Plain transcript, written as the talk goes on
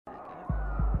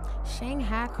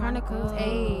Shanghai Chronicles,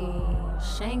 ayy.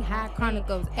 Shanghai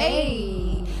Chronicles,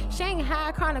 ayy.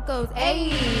 Shanghai Chronicles, ayy.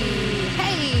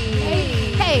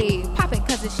 Hey, hey, pop it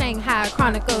cause it's Shanghai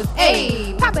Chronicles,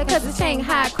 ayy. Pop it cause it's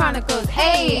Shanghai Chronicles,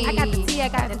 ayy. I got the tea, I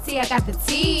got the tea, I got the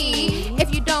tea.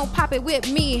 If you don't pop it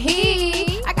with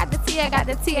me, I got the tea, I got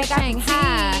the tea, I got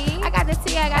Shanghai. I got the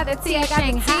tea, I got the tea, I got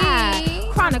Shanghai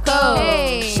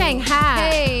Chronicles,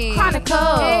 Shanghai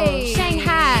Chronicles,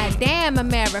 Shanghai. Damn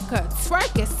America,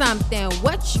 twerk is something.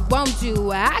 What you won't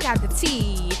do? I got the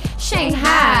tea.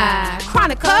 Shanghai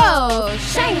Chronicles,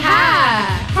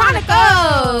 Shanghai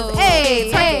Chronicles. Hey,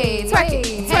 twerk it,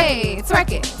 hey,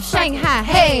 twerk it. Shanghai,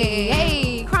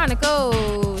 hey,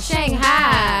 Chronicles,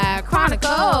 Shanghai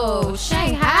Chronicles,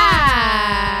 Shanghai.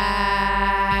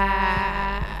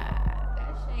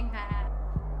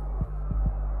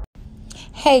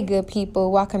 Hey, good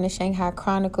people. Welcome to Shanghai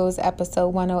Chronicles, episode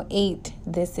 108.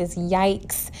 This is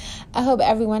Yikes. I hope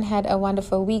everyone had a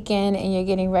wonderful weekend and you're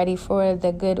getting ready for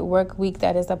the good work week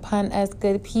that is upon us,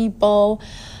 good people.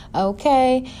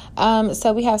 Okay.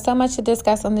 So we have so much to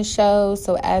discuss on the show.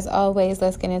 So as always,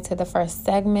 let's get into the first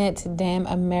segment, Damn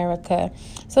America.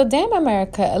 So Damn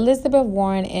America, Elizabeth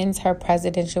Warren ends her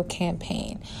presidential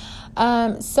campaign.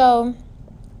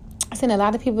 I've seen a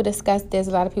lot of people discuss this.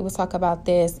 A lot of people talk about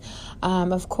this.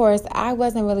 Of course, I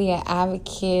wasn't really an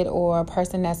advocate or a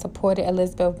person that supported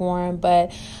Elizabeth Warren,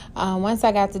 but once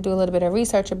I got to do a little bit of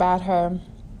research about her,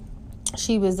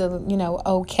 she was,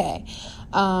 okay.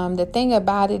 The thing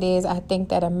about it is, I think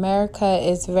that America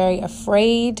is very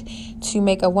afraid to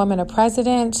make a woman a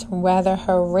president, rather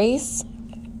her race.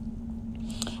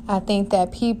 I think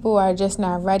that people are just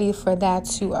not ready for that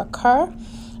to occur.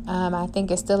 I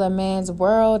think it's still a man's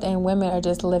world and women are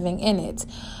just living in it.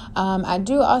 I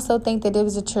do also think that there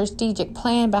was a strategic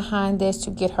plan behind this to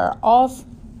get her off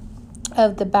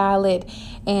of the ballot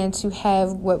and to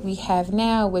have what we have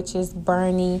now, which is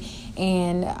Bernie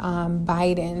and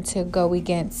Biden to go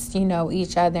against,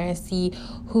 each other and see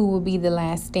who will be the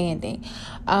last standing.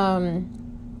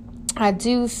 I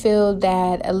do feel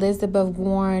that Elizabeth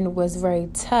Warren was very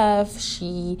tough.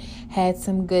 She had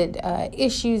some good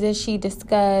issues that she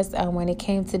discussed. When it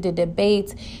came to the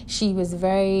debates, she was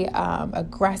very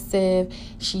aggressive.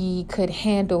 She could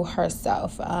handle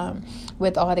herself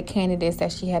with all the candidates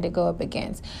that she had to go up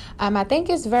against. I think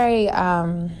it's very,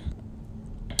 a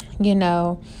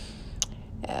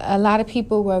lot of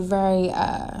people were very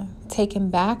taken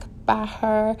back by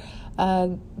her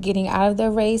getting out of the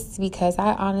race, because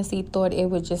I honestly thought it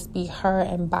would just be her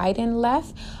and Biden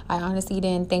left. I honestly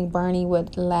didn't think Bernie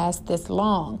would last this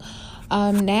long.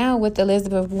 Now with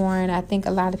Elizabeth Warren, I think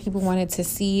a lot of people wanted to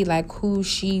see who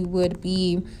she would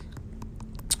be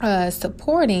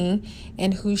supporting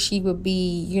and who she would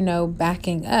be,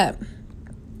 backing up.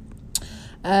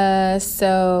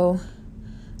 So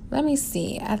let me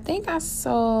see. I think I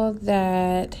saw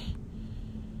that.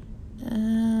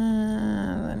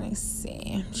 Let me see.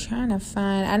 I'm trying to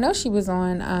find. I know she was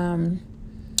on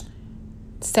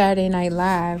Saturday Night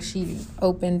Live. She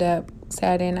opened up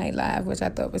Saturday Night Live, which I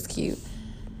thought was cute.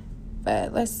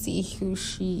 But let's see who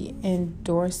she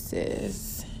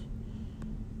endorses.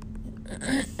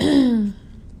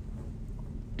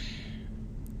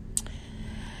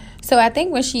 So I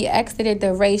think when she exited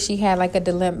the race, she had a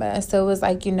dilemma. So it was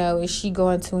is she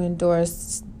going to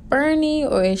endorse Bernie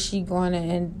or is she going to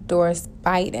endorse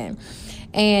Biden?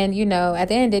 And, at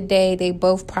the end of the day, they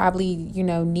both probably,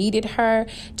 needed her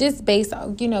just based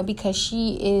on, because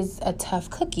she is a tough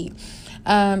cookie.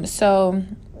 So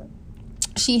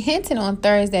she hinted on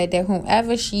Thursday that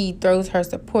whomever she throws her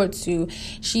support to,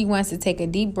 she wants to take a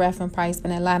deep breath and probably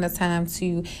spend a lot of time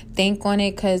to think on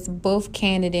it, because both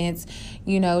candidates,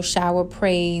 shower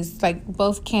praise.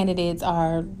 Both candidates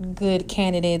are good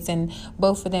candidates, and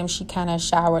both of them, she kind of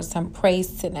showered some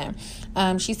praise to them.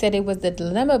 She said it was a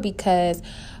dilemma because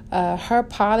her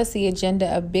policy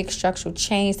agenda of big structural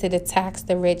change to tax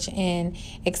the rich and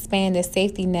expand the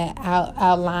safety net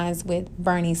outlines with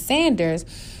Bernie Sanders.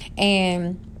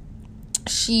 And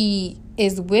she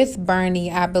is with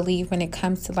Bernie, I believe, when it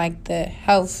comes to the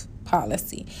health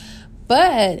policy.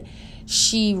 But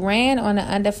she ran on an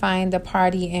undefined the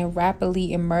party, and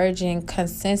rapidly emerging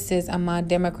consensus among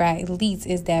Democrat elites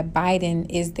is that Biden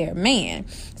is their man.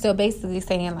 So basically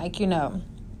saying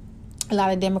a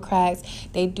lot of Democrats,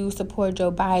 they do support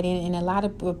Joe Biden, and a lot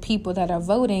of people that are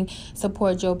voting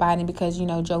support Joe Biden because,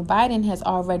 Joe Biden has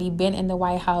already been in the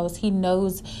White House. He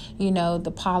knows,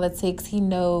 the politics. He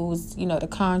knows, the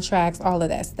contracts, all of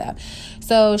that stuff.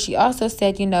 So she also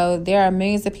said, there are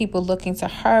millions of people looking to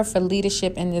her for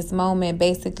leadership in this moment,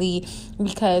 basically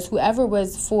because whoever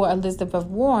was for Elizabeth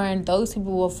Warren, those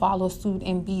people will follow suit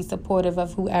and be supportive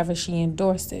of whoever she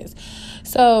endorses.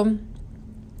 So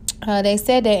they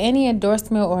said that any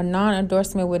endorsement or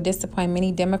non-endorsement would disappoint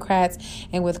many Democrats,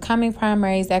 and with coming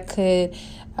primaries, that could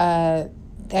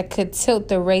tilt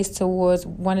the race towards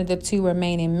one of the two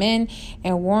remaining men.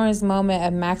 And Warren's moment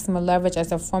of maximum leverage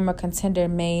as a former contender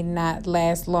may not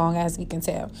last long, as we can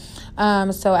tell.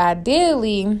 So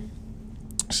ideally,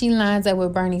 she lines up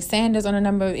with Bernie Sanders on a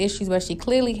number of issues where she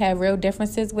clearly had real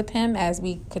differences with him, as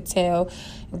we could tell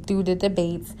through the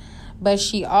debates. But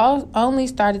she only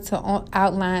started to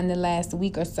outline the last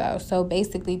week or so. So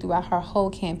basically, throughout her whole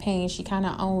campaign, she kind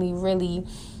of only really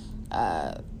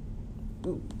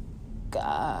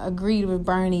agreed with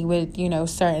Bernie with,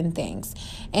 certain things.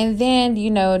 And then,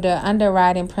 the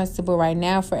underwriting principle right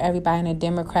now for everybody on the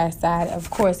Democrat side, of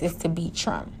course, is to beat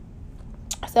Trump.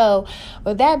 So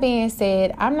with that being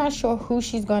said, I'm not sure who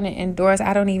she's going to endorse.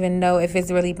 I don't even know if it's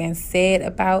really been said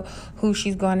about who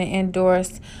she's going to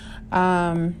endorse.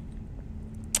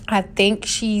 I think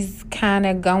she's kind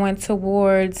of going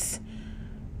towards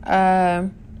Joe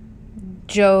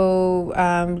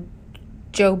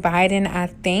Biden,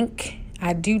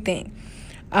 I do think.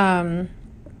 But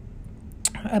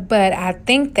I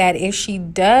think that if she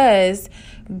does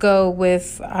go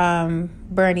with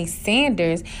Bernie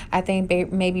Sanders, I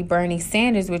think maybe Bernie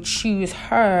Sanders would choose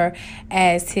her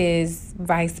as his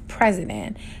vice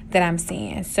president that I'm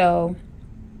seeing. So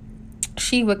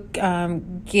she would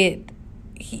get...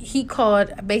 He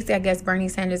called, basically, I guess Bernie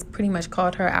Sanders pretty much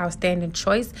called her outstanding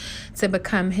choice to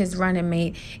become his running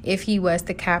mate if he was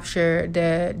to capture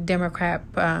the Democrat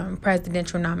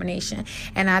presidential nomination.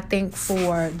 And I think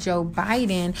for Joe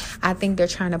Biden, I think they're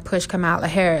trying to push Kamala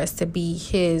Harris to be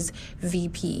his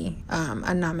VP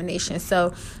a nomination.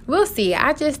 So we'll see.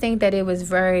 I just think that it was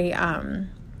very...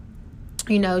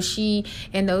 she,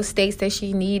 in those states that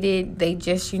she needed, they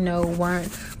just, weren't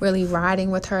really riding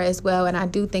with her as well. And I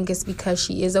do think it's because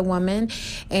she is a woman.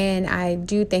 And I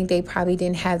do think they probably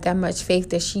didn't have that much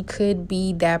faith that she could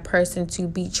be that person to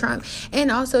beat Trump.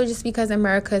 And also just because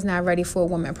America is not ready for a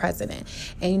woman president.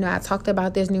 And, I talked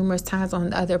about this numerous times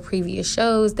on other previous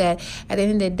shows that at the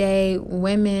end of the day,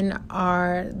 women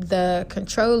are the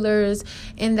controllers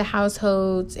in the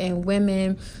households, and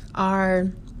women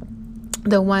are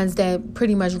the ones that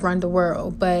pretty much run the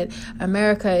world. But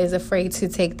America is afraid to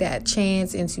take that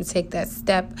chance and to take that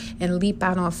step and leap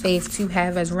out on faith to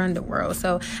have us run the world.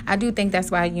 So I do think that's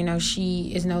why,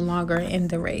 she is no longer in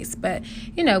the race. But,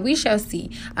 we shall see.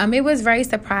 It was very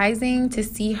surprising to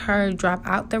see her drop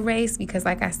out the race because,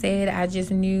 like I said, I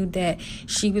just knew that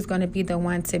she was going to be the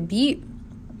one to beat.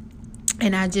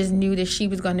 And I just knew that she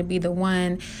was going to be the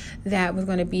one that was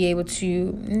going to be able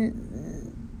to...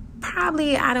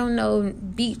 probably, I don't know,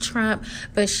 beat Trump,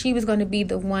 but she was going to be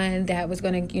the one that was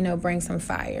going to, bring some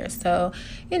fire. So,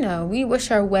 we wish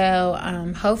her well.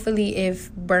 Hopefully,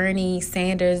 if Bernie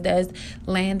Sanders does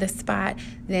land the spot,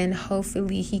 then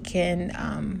hopefully he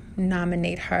can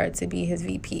nominate her to be his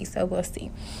VP. So we'll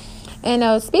see.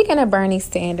 And speaking of Bernie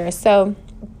Sanders, so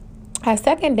our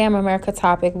second Damn America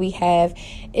topic we have,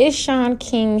 is Shaun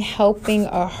King helping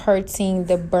or hurting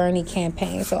the Bernie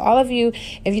campaign? So all of you,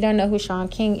 if you don't know who Shaun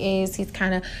King is, he's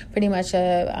kind of pretty much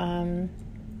a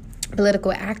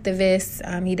political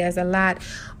activist. He does a lot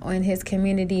on his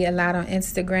community, a lot on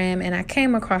Instagram. And I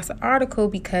came across an article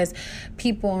because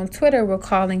people on Twitter were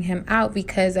calling him out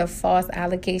because of false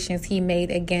allegations he made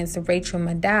against Rachel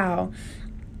Maddow.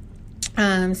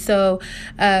 So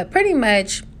pretty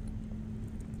much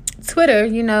Twitter,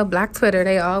 Black Twitter,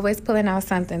 they always pulling out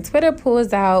something. Twitter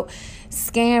pulls out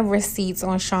scam receipts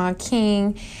on Shaun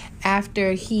King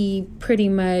after he pretty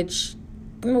much,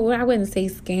 well, I wouldn't say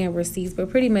scam receipts,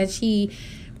 but pretty much he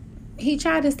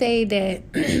tried to say that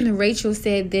Rachel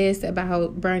said this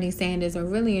about Bernie Sanders, or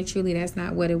really and truly that's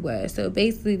not what it was. So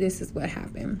basically this is what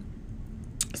happened.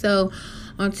 So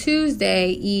on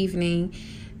Tuesday evening,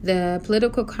 the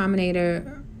political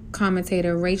commentator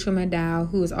Rachel Maddow,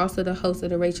 who is also the host of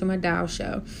the Rachel Maddow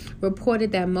Show,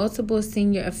 reported that multiple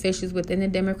senior officials within the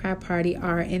Democrat Party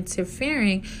are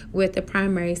interfering with the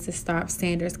primaries to stop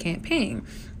Sanders' campaign.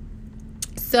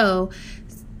 So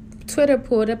Twitter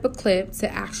pulled up a clip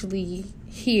to actually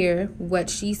hear what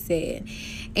she said.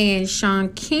 And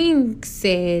Shaun King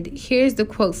said, here's the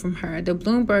quote from her: "The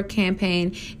Bloomberg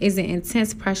campaign is an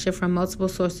intense pressure from multiple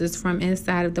sources from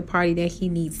inside of the party that he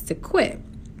needs to quit."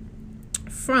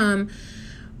 From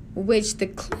which the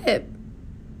clip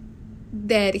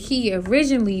that he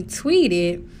originally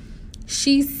tweeted,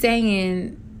 she's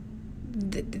saying,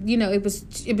 you know, it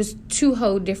was two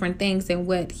whole different things than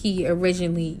what he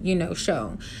originally, you know,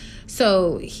 showed.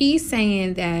 So he's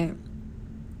saying that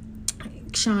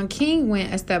Shaun King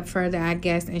went a step further, I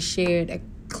guess, and shared a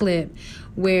clip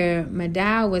where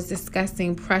McDowell was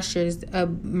discussing pressures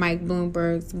of Mike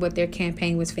Bloomberg's, what their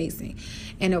campaign was facing.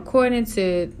 And according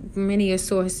to many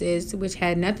sources, which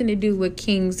had nothing to do with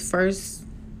King's first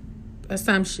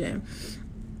assumption,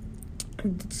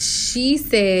 she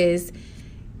says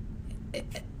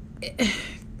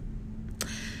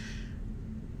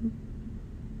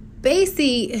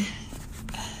basically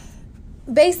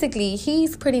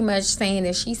he's pretty much saying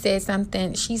that she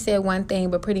said one thing,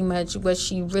 but pretty much what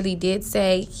she really did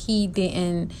say, he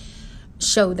didn't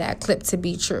show that clip to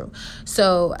be true.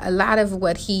 So a lot of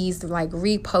what he's like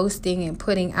reposting and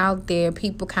putting out there,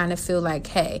 people kind of feel like,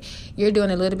 hey, you're doing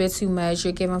a little bit too much,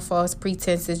 you're giving false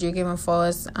pretenses, you're giving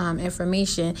false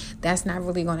information. That's not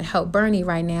really going to help Bernie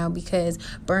right now, because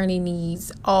Bernie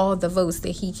needs all the votes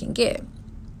that he can get.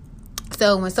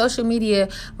 So when social media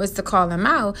was to call him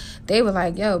out, they were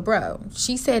like, yo, bro,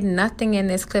 she said nothing in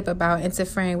this clip about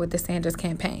interfering with the Sanders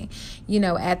campaign. You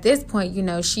know, at this point, you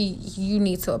know, you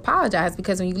need to apologize,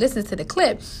 because when you listen to the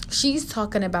clip, she's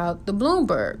talking about the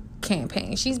Bloomberg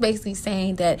campaign. She's basically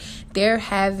saying that they're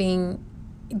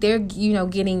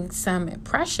getting some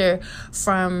pressure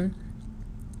from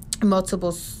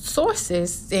multiple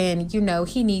sources, and, you know,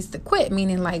 he needs to quit,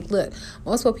 meaning like, look,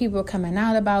 most of people are coming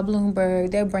out about Bloomberg,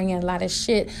 they're bringing a lot of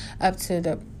shit up to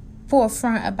the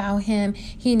forefront about him.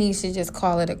 He needs to just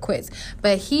call it a quits.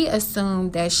 But he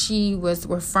assumed that she was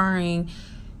referring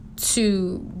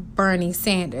to Bernie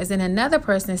Sanders. And another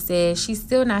person said, she's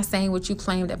still not saying what you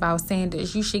claimed about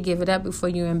Sanders. You should give it up before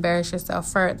you embarrass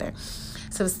yourself further.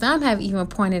 So some have even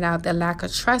pointed out the lack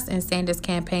of trust in Sanders'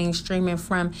 campaign streaming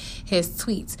from his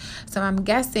tweets. So I'm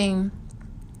guessing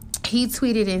he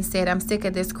tweeted and said, "I'm sick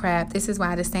of this crap. This is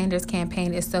why the Sanders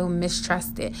campaign is so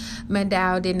mistrusted."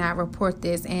 McDowell did not report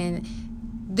this, and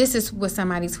this is what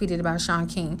somebody tweeted about Shaun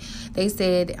King. They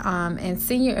said, and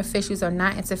senior officials are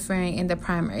not interfering in the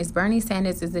primaries. Bernie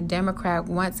Sanders is a Democrat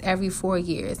once every 4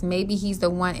 years. Maybe he's the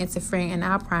one interfering in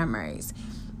our primaries.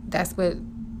 That's what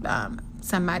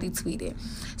somebody tweeted.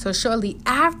 So shortly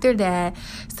after that,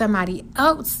 somebody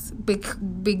else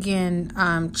began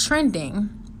trending.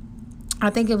 I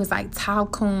think it was like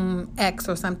Talcum X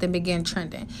or something began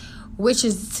trending, which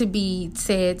is to be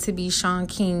said to be Shaun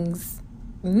King's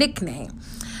nickname.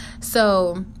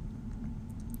 So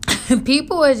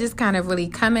people are just kind of really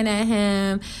coming at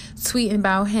him, tweeting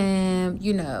about him,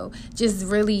 you know, just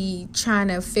really trying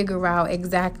to figure out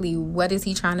exactly what is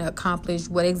he trying to accomplish,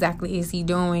 what exactly is he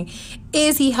doing.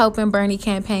 Is he helping Bernie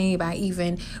campaign by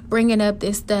even bringing up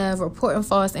this stuff, reporting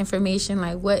false information?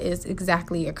 Like, what is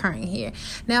exactly occurring here?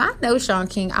 Now, I know Shaun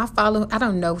King. I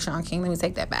don't know Shaun King. Let me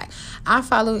take that back. I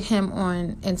follow him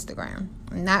on Instagram.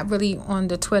 Not really on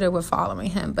the Twitter with following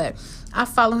him, but I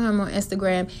follow him on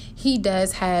Instagram. He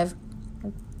does have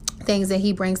things that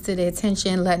he brings to the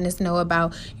attention, letting us know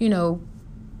about, you know,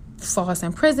 false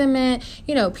imprisonment,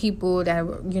 you know, people that,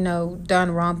 you know,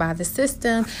 done wrong by the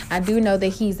system. I do know that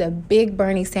he's a big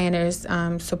Bernie Sanders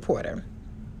supporter.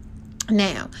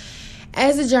 Now,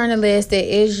 as a journalist, it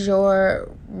is your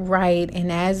right,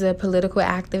 and as a political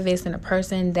activist and a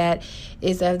person that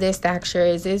is of this stature,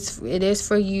 it is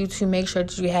for you to make sure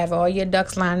that you have all your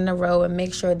ducks lined in a row and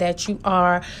make sure that you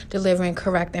are delivering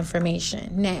correct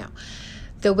information. Now,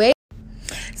 so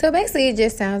basically it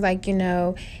just sounds like, you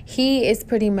know, he is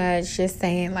pretty much just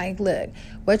saying like, look,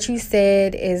 what you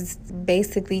said is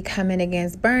basically coming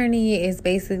against Bernie, is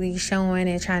basically showing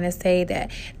and trying to say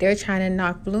that they're trying to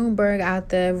knock Bloomberg out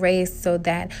the race so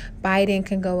that Biden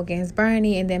can go against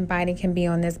Bernie and then Biden can be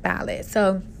on this ballot.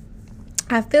 So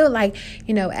I feel like,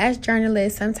 you know, as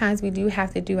journalists, sometimes we do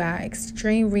have to do our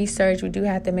extreme research. We do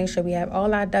have to make sure we have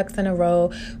all our ducks in a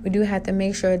row. We do have to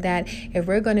make sure that if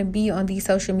we're going to be on these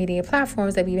social media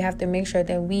platforms, that we have to make sure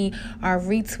that we are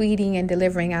retweeting and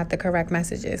delivering out the correct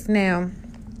messages. Now,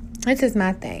 this is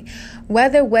my thing.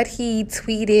 Whether what he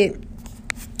tweeted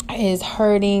is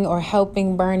hurting or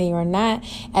helping Bernie or not,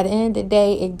 at the end of the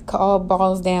day, it all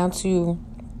boils down to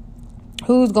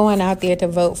who's going out there to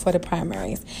vote for the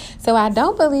primaries. So I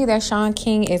don't believe that Shaun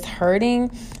King is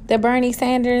hurting the Bernie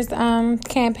Sanders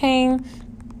campaign.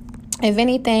 if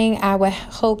anything, I would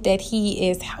hope that he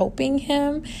is helping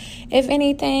him. If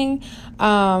anything,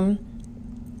 I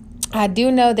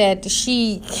do know that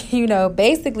she,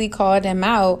 basically called him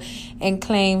out and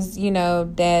claims,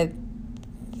 that,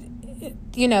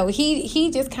 he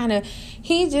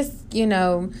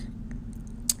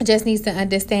just needs to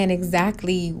understand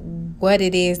exactly what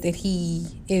it is that he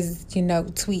is,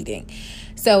 tweeting.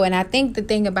 So, and I think the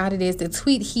thing about it is the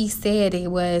tweet he said he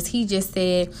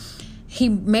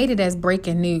made it as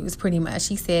breaking news, pretty much.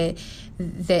 He said,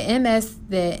 the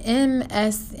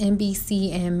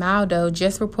MSNBC and Maldo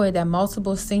just reported that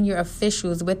multiple senior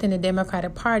officials within the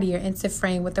Democratic Party are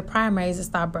interfering with the primaries to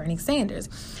stop Bernie Sanders.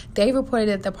 They reported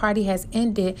that the party has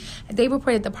asked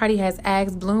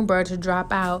Bloomberg to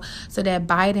drop out so that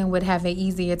Biden would have an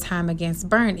easier time against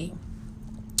Bernie.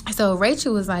 So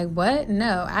Rachel was like, what?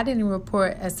 No, I didn't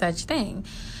report a such thing.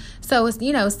 So, it's,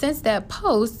 since that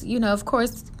post, of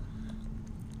course,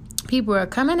 people are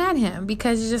coming at him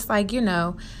because it's just like, she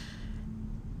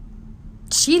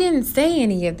didn't say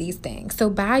any of these things. So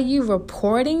by you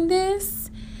reporting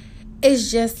this, it's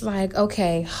just like,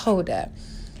 okay, hold up.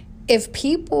 If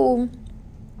people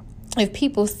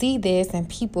see this and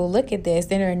people look at this,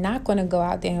 then they're not going to go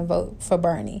out there and vote for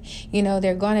Bernie.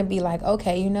 They're going to be like,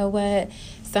 okay, you know what?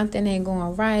 Something ain't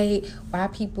going right. Why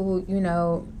people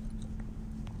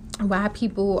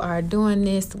are doing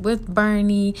this with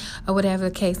Bernie or whatever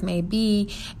the case may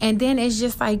be. And then it's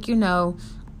just like, throughout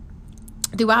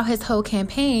his whole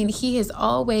campaign, he has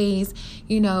always,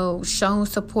 shown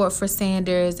support for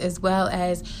Sanders, as well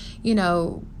as,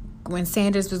 when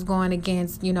Sanders was going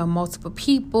against, multiple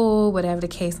people, whatever the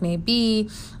case may be.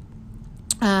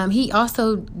 He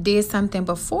also did something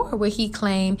before where he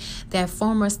claimed that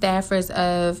former staffers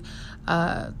of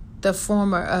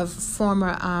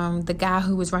the guy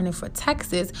who was running for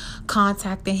Texas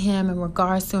contacted him in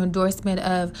regards to endorsement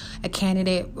of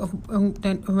candidate Joe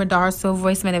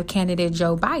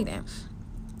Biden.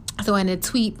 So in a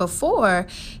tweet before,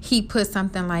 he put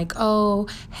something like,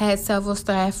 had several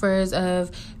staffers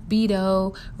of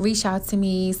Beto reach out to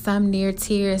me, some near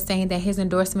tears, saying that his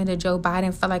endorsement of Joe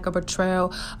Biden felt like a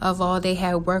betrayal of all they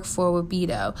had worked for with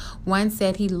Beto. One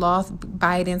said he lost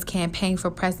Biden's campaign for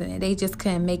president. They just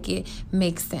couldn't make it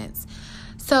make sense.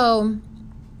 So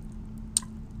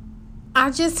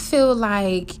I just feel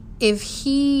like if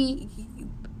he,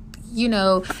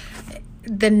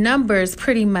 the numbers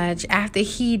pretty much after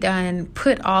he done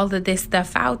put all of this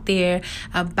stuff out there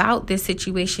about this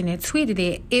situation and tweeted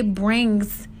it, it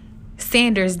brings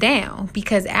Sanders down,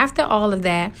 because after all of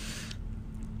that,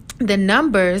 the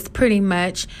numbers pretty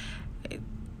much,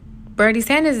 Bernie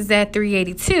Sanders is at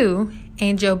 382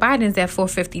 and Joe Biden's at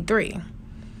 453.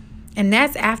 And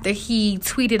that's after he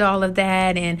tweeted all of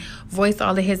that and voiced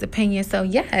all of his opinions. So,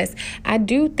 yes, I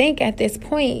do think at this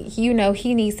point, he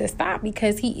needs to stop,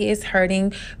 because he is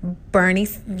hurting Bernie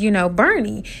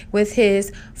with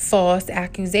his false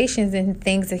accusations and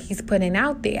things that he's putting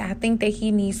out there. I think that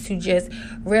he needs to just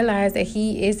realize that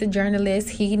he is a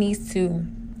journalist. He needs to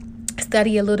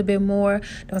study a little bit more.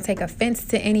 Don't take offense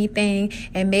to anything.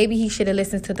 And maybe he should have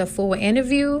listened to the full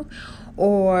interview,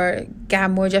 or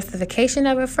got more justification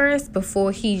of it first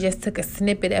before he just took a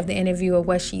snippet of the interview of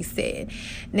what she said.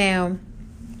 Now,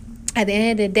 at the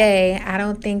end of the day, I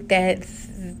don't think that,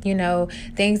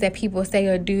 things that people say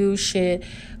or do should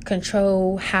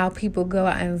control how people go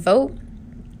out and vote.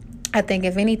 I think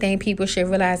if anything, people should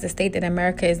realize the state that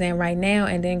America is in right now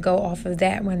and then go off of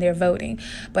that when they're voting.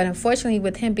 But unfortunately,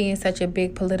 with him being such a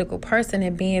big political person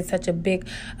and being such a big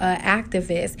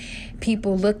activist,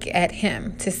 people look at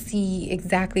him to see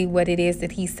exactly what it is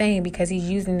that he's saying, because he's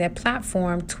using that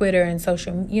platform, Twitter and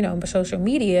social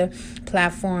media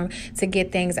platform, to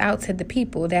get things out to the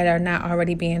people that are not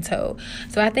already being told.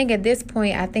 So I think at this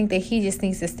point, I think that he just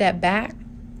needs to step back.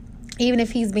 Even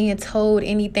if he's being told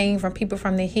anything from people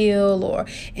from the Hill or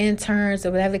interns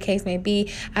or whatever the case may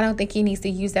be, I don't think he needs to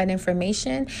use that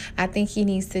information. I think he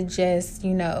needs to just,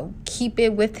 keep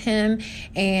it with him.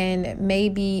 And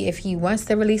maybe if he wants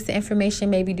to release the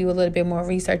information, maybe do a little bit more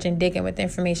research and digging with the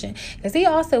information. Because he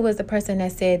also was the person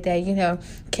that said that,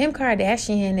 Kim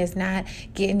Kardashian is not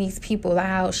getting these people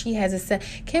out. She has a set.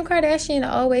 Kim Kardashian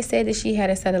always said that she had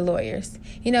a set of lawyers.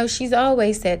 She's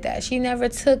always said that. She never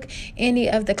took any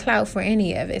of the clout for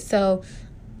any of it. So,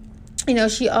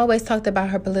 she always talked about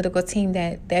her political team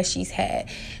that she's had.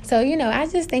 So, I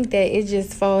just think that it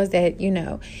just falls that,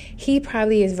 he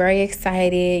probably is very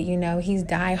excited. He's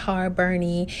diehard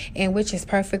Bernie, and which is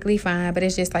perfectly fine. But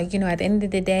it's just like, at the end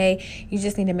of the day, you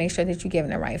just need to make sure that you're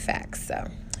giving the right facts. So,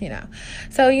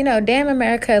 damn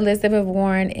America, Elizabeth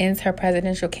Warren ends her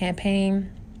presidential campaign.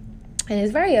 And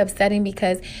it's very upsetting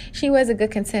because she was a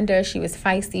good contender. She was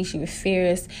feisty. She was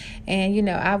fierce. And,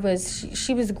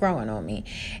 she was growing on me.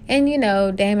 And,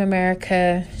 Dame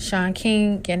America, Shaun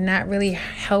King, you're not really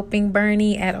helping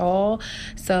Bernie at all.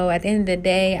 So at the end of the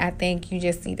day, I think you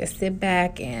just need to sit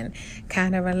back and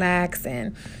kind of relax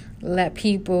and let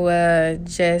people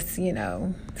just,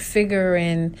 figure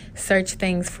and search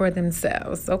things for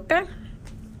themselves. Okay?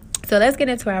 So let's get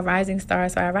into our rising star.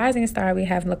 So our rising star, we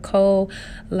have Nicole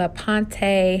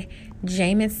LaPonte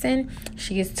Jamison.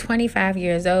 She is 25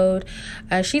 years old.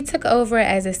 She took over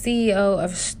as a CEO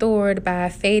of Stored by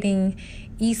fading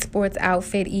esports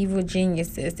outfit Evil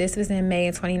Geniuses. This was in May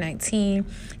of 2019.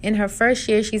 In her first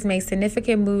year, she's made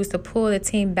significant moves to pull the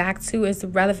team back to its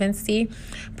relevancy,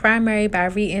 primarily by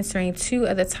re-entering two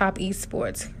of the top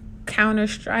esports,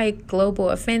 Counter-Strike, Global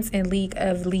Offense, and League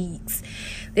of Leagues.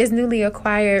 This newly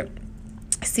acquired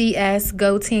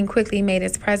CS:GO team quickly made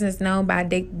its presence known by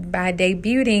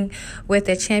debuting with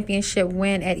a championship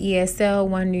win at ESL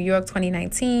One New York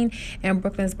 2019 and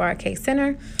Brooklyn's Barcade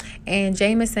Center. And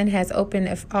Jamison has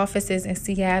opened offices in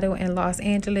Seattle and Los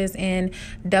Angeles and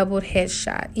doubled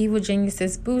Headshot. Evil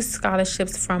Geniuses boost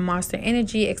scholarships from Monster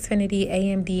Energy, Xfinity,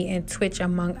 AMD, and Twitch,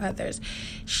 among others.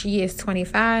 She is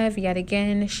 25. Yet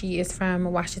again, she is from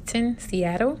Washington,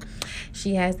 Seattle.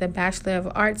 She has a Bachelor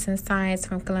of Arts and Science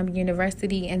from Columbia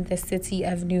University in the city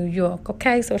of New York.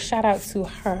 Okay, so shout out to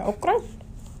her. Okay,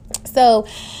 so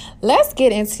let's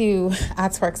get into our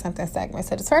Twerk Something segment.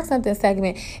 So the Twerk Something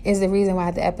segment is the reason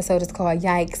why the episode is called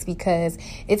Yikes, because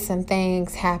it's some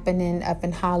things happening up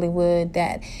in Hollywood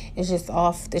that is just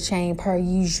off the chain per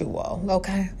usual.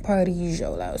 Okay, per the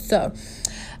usual though. So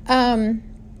I'm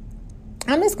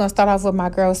just gonna start off with my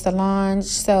girl Solange.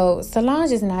 So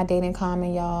Solange is not dating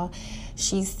Common, y'all.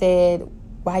 She said,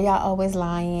 why y'all always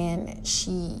lying?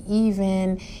 She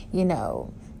even,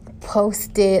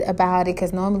 posted about it,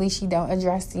 because normally she don't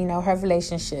address, her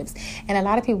relationships. And a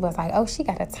lot of people was like, oh, she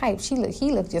got a type. He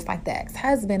looked just like the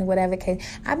ex-husband, whatever case.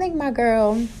 I think my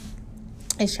girl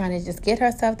is trying to just get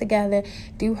herself together,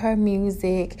 do her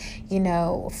music,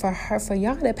 for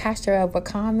y'all to pasture up with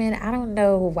Common. I don't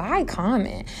know why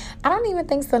Common. I don't even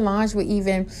think Solange would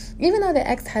even though the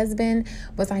ex-husband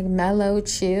was like mellow,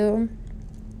 chill,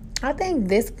 I think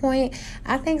this point,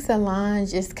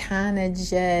 Solange is kind of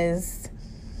just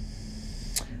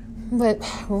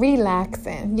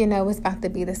relaxing. It's about to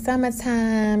be the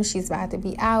summertime. She's about to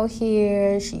be out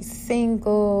here. She's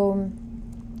single.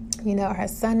 Her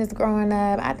son is growing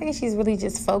up. I think she's really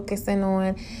just focusing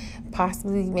on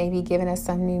possibly maybe giving us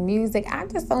some new music. I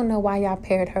just don't know why y'all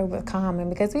paired her with Common,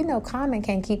 because we know Common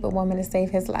can't keep a woman to save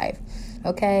his life.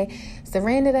 Okay?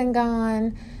 Serena done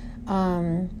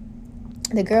gone.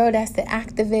 The girl that's the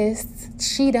activist,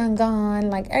 she done gone.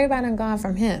 Like, everybody done gone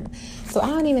from him. So I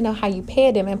don't even know how you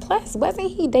paired him. And plus,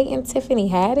 wasn't he dating Tiffany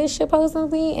Haddish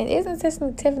supposedly? And isn't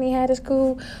Tiffany Haddish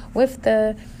cool with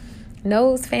the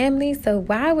Knowles family? So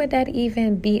why would that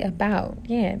even be about?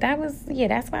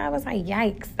 That's why I was like,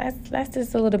 yikes. That's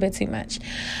just a little bit too much.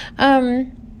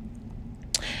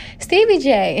 Stevie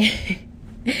J.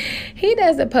 He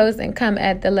does a post and come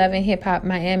at the Love and Hip Hop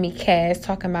Miami cast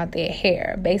talking about their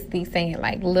hair, basically saying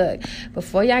like, look,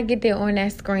 before y'all get there on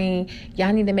that screen,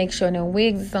 y'all need to make sure the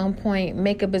wigs is on point,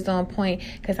 makeup is on point,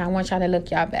 because I want y'all to look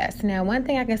y'all best. Now, one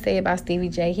thing I can say about Stevie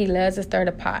J, he loves to stir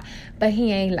the pot, but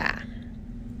he ain't lie.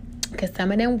 Because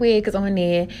some of them wigs on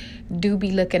there do be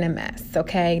looking a mess,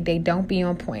 okay? They don't be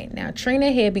on point. Now,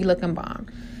 Trina hair be looking bomb.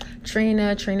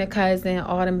 Trina cousin,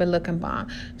 all them been looking bomb.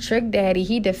 Trick Daddy,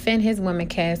 he defend his woman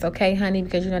cast, okay, honey,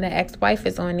 because the ex-wife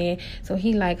is on there. So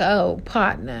he like, oh,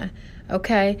 partner,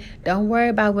 okay, don't worry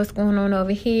about what's going on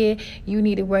over here. You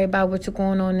need to worry about what's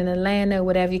going on in Atlanta,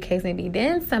 whatever your case may be.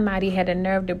 Then somebody had the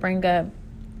nerve to bring up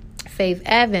Faith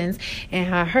Evans and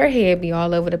how her hair be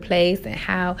all over the place and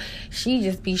how she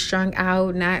just be strung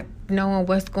out, not knowing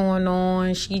what's going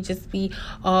on. She just be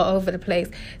all over the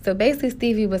place. So basically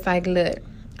Stevie was like, look,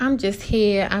 I'm just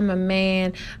here. I'm a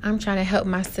man. I'm trying to help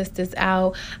my sisters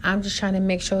out. I'm just trying to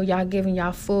make sure y'all giving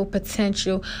y'all full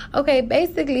potential. Okay,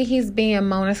 basically he's being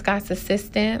Mona Scott's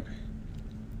assistant,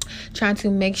 trying to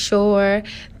make sure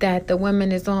that the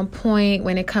woman is on point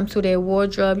when it comes to their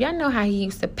wardrobe. Y'all know how he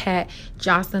used to pat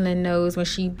Jocelyn nose when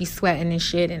she be sweating and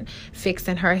shit and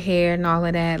fixing her hair and all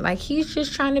of that. Like, he's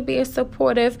just trying to be a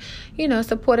supportive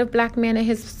black man and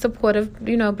his supportive,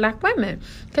 black women.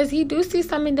 Because he do see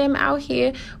some of them out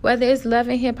here, whether it's Love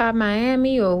and Hip Hop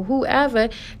Miami or whoever,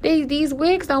 these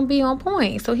wigs don't be on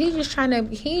point. So he's just trying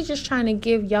to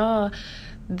give y'all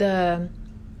the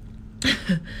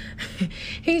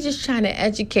he's just trying to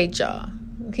educate y'all.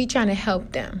 he trying to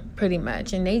help them pretty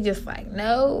much, and they just like,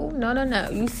 no.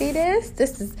 You see this?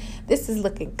 This is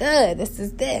looking good. This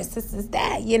is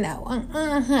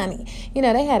that. Honey.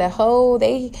 They had a whole.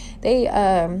 They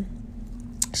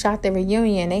shot the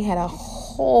reunion. They had a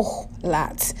whole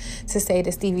lot to say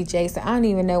to Stevie J. So I don't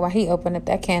even know why he opened up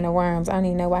that can of worms. I don't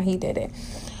even know why he did it.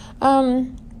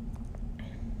 I'm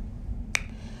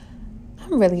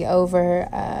really over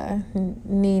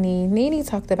Nene. Nene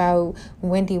talked about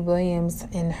Wendy Williams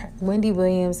and Wendy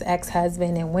Williams'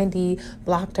 ex-husband, and Wendy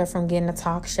blocked her from getting a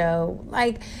talk show.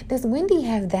 Like, does Wendy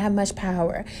have that much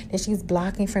power that she's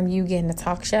blocking from you getting a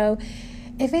talk show?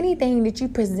 If anything, did you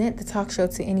present the talk show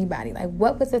to anybody? Like,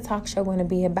 what was the talk show going to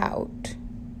be about,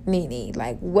 Nene?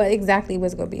 Like, what exactly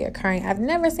was going to be occurring? I've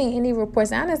never seen any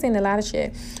reports. I've seen a lot of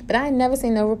shit, but I never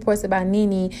seen no reports about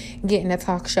Nene getting a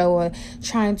talk show or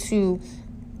trying to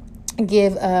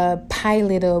give a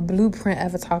pilot or a blueprint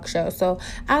of a talk show. So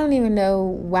I don't even know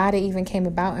why they even came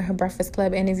about in her Breakfast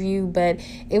Club interview, but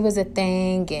it was a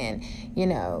thing, and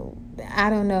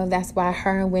I don't know if that's why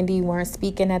her and Wendy weren't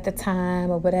speaking at the time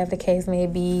or whatever the case may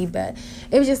be, but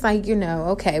it was just like,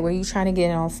 okay, were you trying to get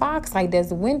it on Fox? Like,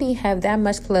 does Wendy have that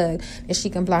much plug that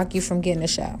she can block you from getting a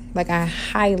show? Like, I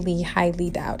highly, highly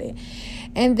doubt it.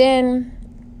 And then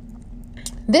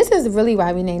this is really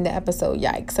why we named the episode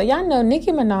Yikes. So y'all know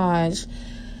Nicki Minaj,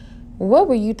 what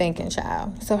were you thinking,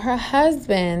 child? So her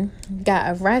husband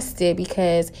got arrested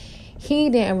because he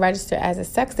didn't register as a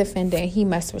sex offender, and he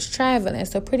was traveling.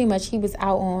 So pretty much he was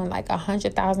out on like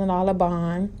 $100,000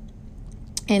 bond.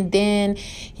 And then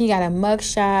he got a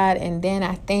mugshot, and then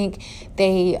I think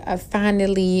they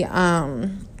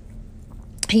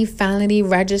he finally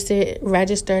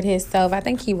registered himself. I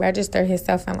think he registered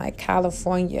himself in like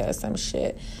California or some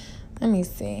shit. Let me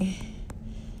see.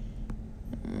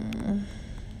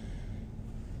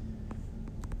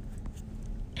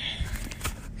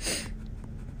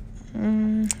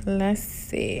 Let's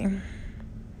see.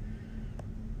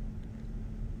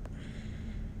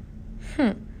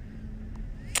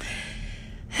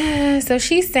 So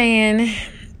she's saying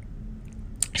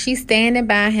she's standing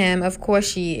by him. Of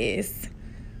course she is.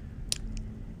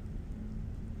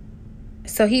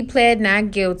 So he pled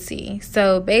not guilty.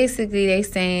 So basically they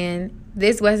saying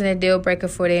this wasn't a deal breaker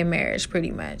for their marriage,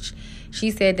 pretty much.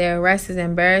 She said the arrest is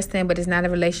embarrassing, but it's not a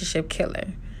relationship killer.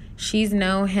 She's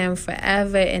known him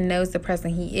forever and knows the person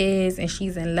he is, and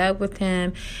she's in love with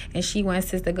him, and she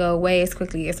wants this to go away as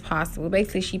quickly as possible.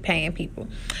 Basically, she paying people.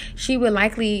 She would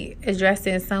likely address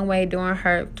it in some way during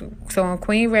her, so on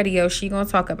Queen Radio, she gonna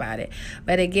talk about it.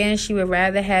 But again, she would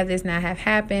rather have this not have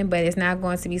happened, but it's not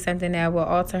going to be something that will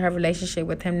alter her relationship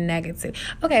with him negative.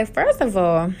 Okay, first of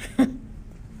all,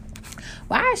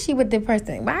 why is she with the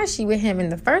person? Why is she with him in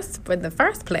the first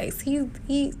place?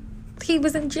 He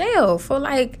was in jail for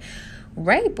like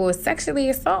rape or sexually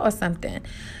assault or something.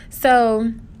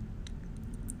 So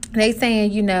they saying,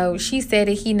 she said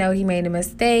that he made a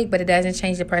mistake, but it doesn't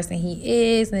change the person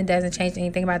he is, and it doesn't change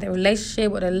anything about the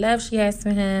relationship or the love she has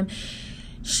for him.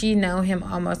 She known him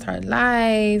almost her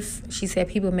life. She said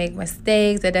people make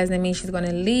mistakes. That doesn't mean she's going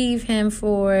to leave him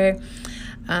for it.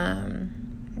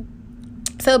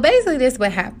 So basically this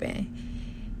what happened.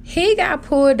 He got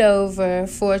pulled over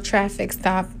for a traffic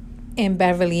stop in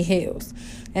Beverly Hills,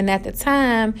 and at the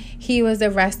time he was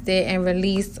arrested and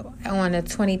released on a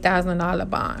 $20,000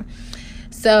 bond.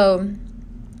 So,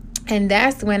 and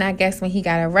that's when I guess when he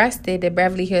got arrested, the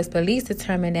Beverly Hills police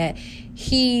determined that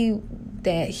he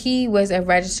was a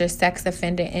registered sex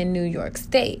offender in New York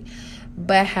State.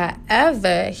 But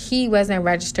however, he wasn't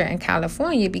registered in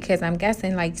California, because I'm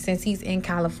guessing, like, since he's in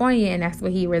California and that's where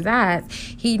he resides,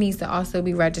 he needs to also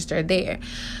be registered there.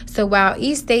 So while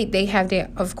each state, they have their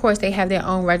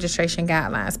own registration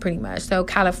guidelines pretty much. So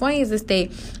California is a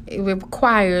state, it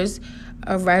requires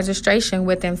a registration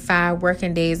within 5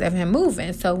 working days of him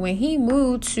moving. So when he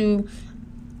moved to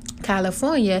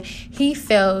California, he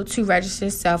failed to register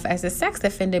himself as a sex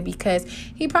offender because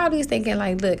he probably was thinking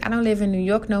like, look, I don't live in New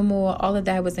York no more. All of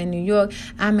that was in New York.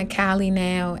 I'm in Cali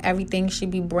now. Everything should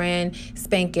be brand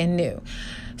spanking new.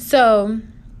 So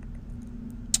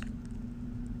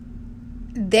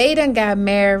they done got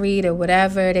married or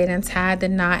whatever. They done tied the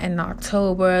knot in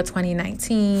October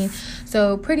 2019.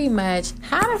 So pretty much,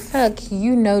 how the fuck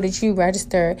that you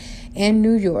registered in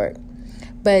New York,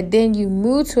 but then you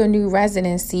move to a new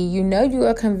residency, you're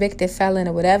a convicted felon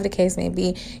or whatever the case may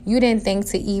be. You didn't think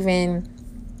to even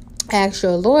ask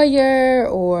your lawyer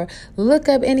or look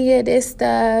up any of this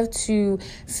stuff to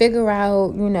figure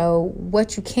out,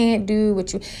 what you can't do,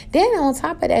 Then on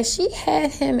top of that, she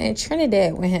had him in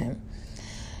Trinidad with him.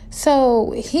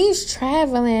 So he's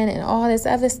traveling and all this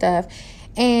other stuff.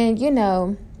 And, you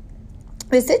know,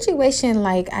 the situation,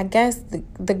 like, I guess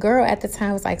the girl at the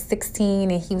time was like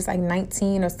 16 and he was like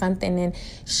 19 or something. And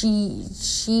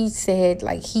she said,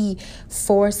 like, he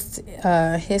forced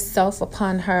himself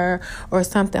upon her or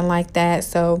something like that.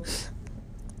 So,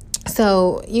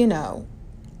 you know,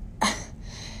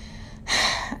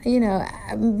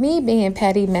 me being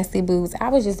petty, messy boots, I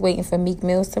was just waiting for Meek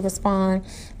Mills to respond,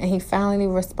 and he finally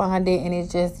responded, and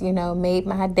it just, you know, made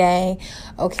my day.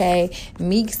 Okay,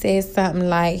 Meek said something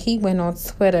like, he went on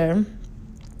Twitter,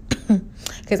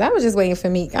 because I was just waiting for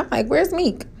Meek. I'm like, where's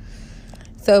Meek?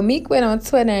 So Meek went on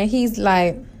Twitter, and he's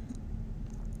like,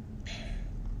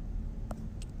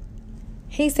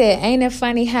 he said, ain't it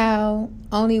funny how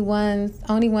only ones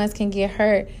can get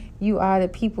hurt? You are the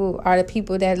people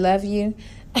that love you.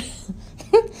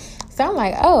 So I'm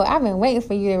like, oh, I've been waiting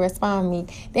for you to respond to me.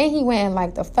 Then he went and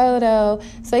liked the photo.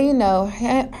 So, you know,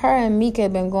 her and Meek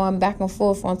had been going back and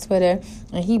forth on Twitter,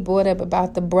 and he brought up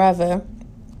about the brother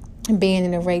being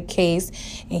in a rape case,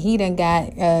 and he done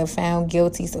got found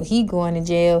guilty, so he going to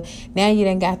jail. Now you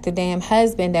done got the damn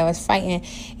husband that was fighting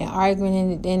and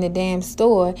arguing in the damn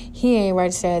store. He ain't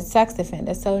registered as a sex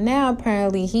offender. So now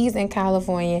apparently he's in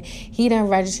California. He done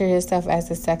registered himself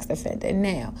as a sex offender.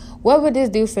 Now, what would this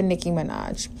do for Nicki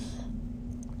Minaj?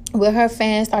 Will her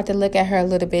fans start to look at her a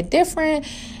little bit different?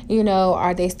 You know,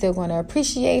 are they still going to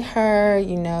appreciate her?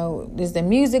 You know, is the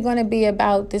music going to be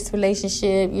about this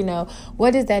relationship? You know,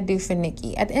 what does that do for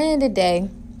Nicki? At the end of the day,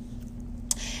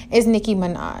 it's Nicki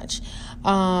Minaj.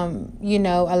 You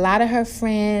know, a lot of her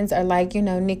friends are like, you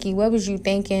know, Nicki, what was you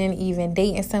thinking even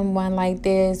dating someone like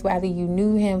this, whether you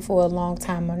knew him for a long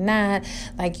time or not?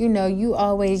 Like, you know, you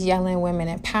always yelling women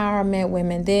empowerment,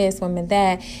 women this, women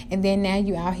that, and then now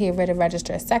you out here ready to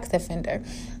register a sex offender.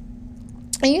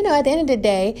 And, you know, at the end of the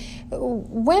day,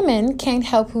 women can't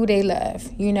help who they love.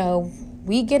 You know,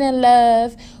 we get in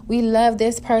love. We love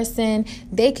this person.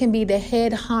 They can be the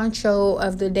head honcho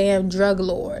of the damn drug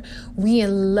lord. We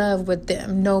in love with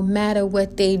them. No matter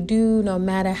what they do, no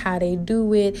matter how they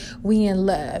do it, we in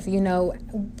love. You know,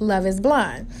 love is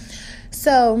blind.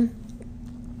 So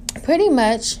pretty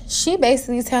much, she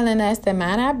basically telling us to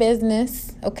mind our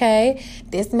business, okay?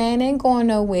 This man ain't going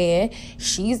nowhere.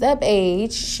 She's of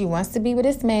age. She wants to be with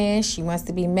this man. She wants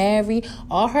to be married.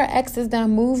 All her exes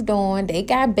done moved on. They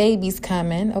got babies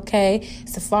coming, okay?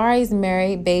 Safari's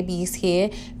married. Baby's here.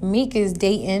 Meek is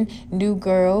dating. New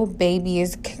girl. Baby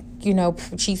is, you know,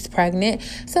 she's pregnant.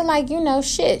 So, like, you know,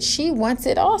 shit, she wants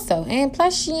it also. And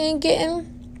plus, she ain't getting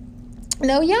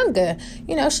no younger.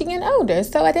 You know, she getting older.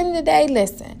 So at the end of the day,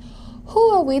 listen, who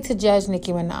are we to judge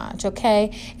Nicki Minaj,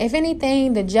 okay? If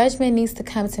anything, the judgment needs to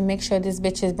come to make sure this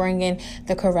bitch is bringing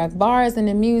the correct bars in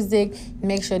the music,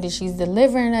 make sure that she's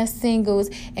delivering us singles,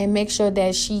 and make sure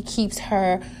that she keeps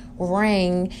her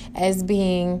ring as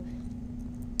being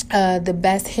the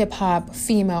best hip-hop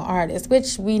female artist,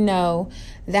 which we know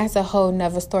that's a whole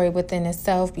nother story within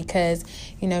itself, because,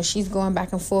 you know, she's going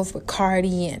back and forth with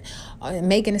Cardi, and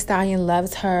Megan Thee Stallion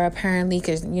loves her apparently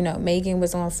because, you know, Megan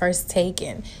was on First Take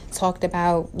and talked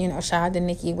about, you know, shout out to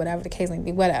Nicki, whatever the case may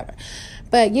be, whatever.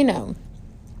 But, you know,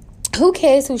 who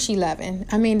cares who she loving?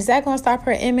 I mean, is that going to stop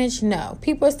her image? No.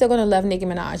 People are still going to love Nicki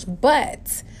Minaj,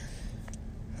 but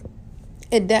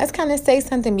it does kind of say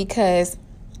something, because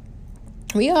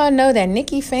we all know that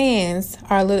Nicki fans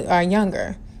are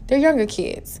younger. They're younger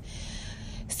kids.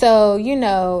 So, you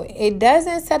know, it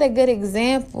doesn't set a good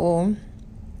example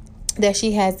that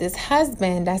she has this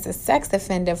husband that's a sex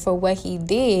offender for what he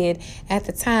did at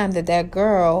the time that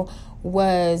girl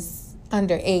was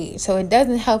underage. So it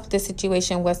doesn't help the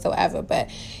situation whatsoever. But,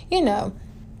 you know,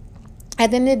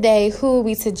 at the end of the day, who are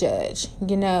we to judge?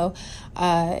 You know,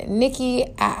 Nicki,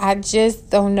 I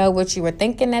just don't know what you were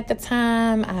thinking at the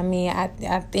time. I mean,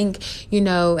 I think, you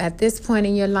know, at this point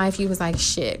in your life, you was like,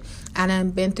 shit, I done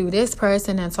been through this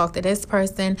person and talked to this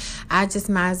person. I just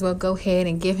might as well go ahead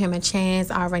and give him a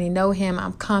chance. I already know him.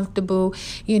 I'm comfortable.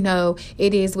 You know,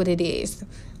 it is what it is.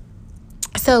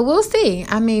 So we'll see.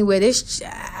 I mean, with this,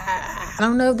 I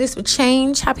don't know if this would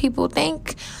change how people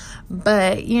think.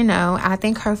 But, you know, I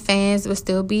think her fans will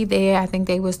still be there. I think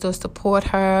they will still support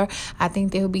her. I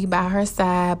think they'll be by her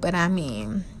side. But, I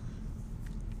mean,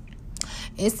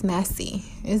 it's messy.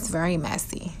 It's very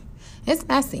messy. It's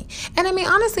messy. And, I mean,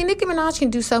 honestly, Nicki Minaj can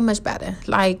do so much better.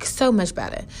 Like, so much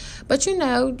better. But, you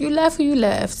know, you love who you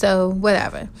love. So,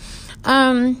 whatever.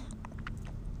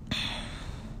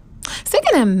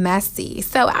 Speaking of messy.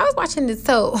 So, I was watching this.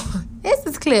 So, this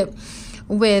is clip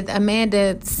with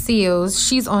Amanda Seales.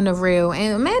 She's on The Real,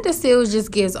 and Amanda Seales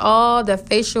just gives all the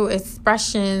facial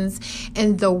expressions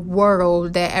in the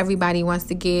world that everybody wants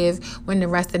to give when the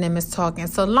rest of them is talking.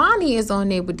 So Lonnie is on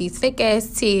there with these fake ass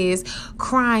tears,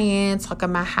 crying,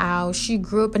 talking about how she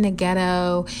grew up in the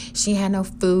ghetto, she had no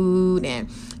food, and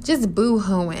just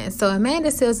boo-hooing. So Amanda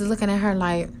Seales is looking at her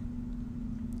like,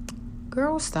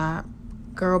 girl, stop.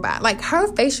 Girl, bye. Like, her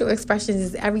facial expressions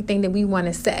is everything that we want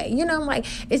to say. You know, like,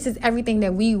 it's just everything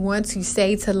that we want to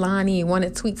say to Lonnie and want to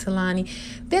tweet to Lonnie.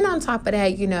 Then on top of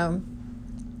that, you know,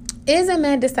 is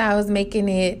Amanda Seales making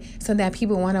it so that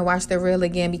people want to watch The Real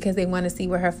again because they want to see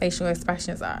what her facial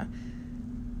expressions are?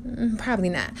 Probably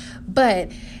not.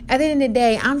 But at the end of the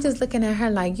day, I'm just looking at her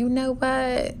like, you know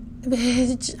what,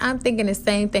 bitch? I'm thinking the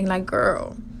same thing. Like,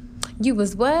 girl, you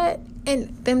was what?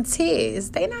 And them tears,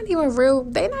 they not even real.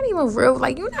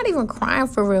 Like, you're not even crying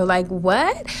for real. Like,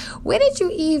 what? Where did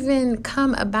you even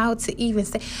come about to even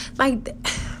say? Like,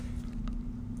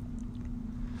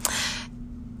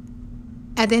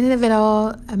 at the end of it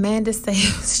all, Amanda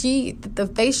says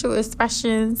the facial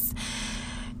expressions,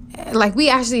 like, we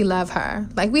actually love her.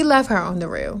 Like, we love her on The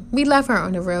Real. We love her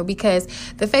on The Real because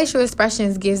the facial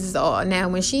expressions gives us all. Now,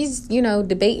 when she's, you know,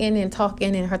 debating and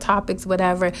talking and her topics,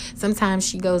 whatever, sometimes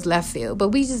she goes left field. But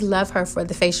we just love her for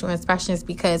the facial expressions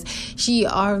because she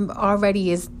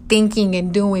already is thinking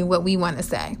and doing what we want to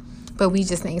say. But we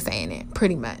just ain't saying it,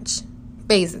 pretty much.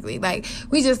 Basically, like,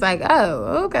 we just like,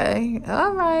 oh, okay,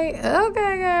 all right,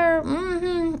 okay,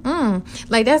 girl,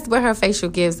 Like, that's what her facial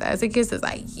gives us. It gives us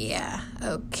like, yeah,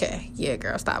 okay, yeah,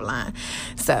 girl, stop lying.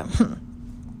 So,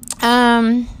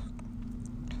 I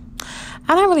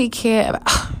don't really care about.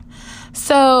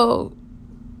 So,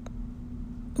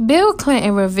 Bill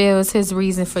Clinton reveals his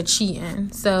reason for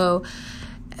cheating. So,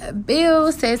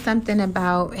 Bill said something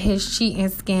about his cheating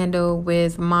scandal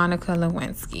with Monica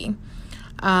Lewinsky.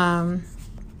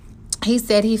 He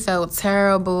said he felt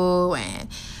terrible and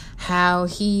how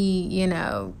he, you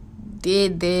know,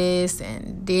 did this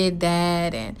and did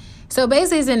that. And so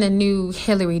basically it's in the new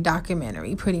Hillary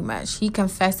documentary, pretty much. He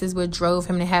confesses what drove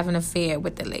him to have an affair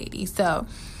with the lady. So,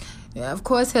 of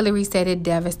course, Hillary said it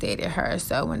devastated her.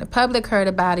 So when the public heard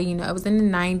about it, you know, it was in the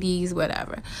 90s,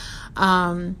 whatever.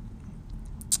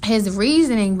 His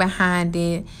reasoning behind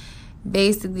it,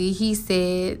 basically, he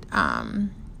said,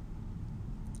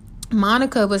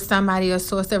 Monica was somebody, a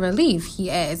source of relief,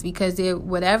 he adds, because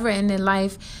whatever in their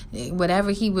life,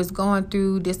 whatever he was going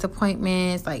through,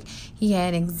 disappointments, like he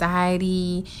had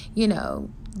anxiety, you know,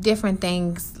 different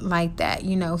things like that.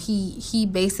 You know, he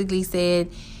basically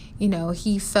said, you know,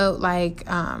 he felt like,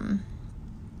 you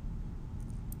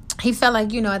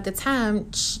know, at the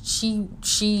time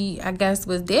she I guess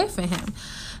was there for him.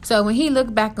 So when he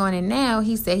looked back on it now,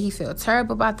 he said he felt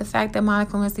terrible about the fact that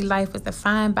Monica Lewinsky's life was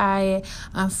defined by it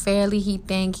unfairly. He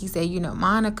said, you know,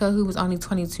 Monica, who was only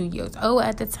 22 years old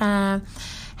at the time,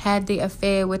 had the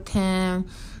affair with him.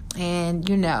 And,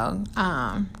 you know,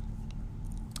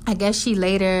 I guess she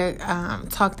later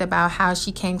talked about how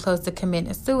she came close to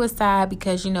committing suicide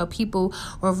because, you know, people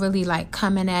were really like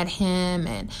coming at him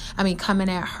coming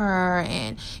at her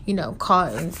and, you know,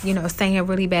 saying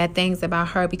really bad things about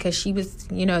her because she was,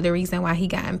 you know, the reason why he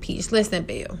got impeached. Listen,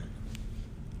 Bill,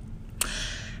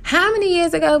 how many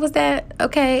years ago was that?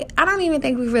 Okay, I don't even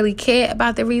think we really cared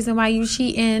about the reason why you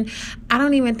cheating. I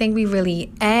don't even think we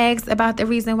really asked about the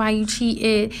reason why you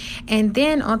cheated. And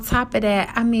then on top of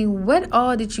that, I mean, what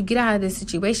all did you get out of this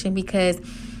situation? Because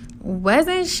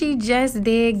wasn't she just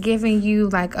there giving you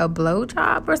like a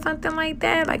blowjob or something like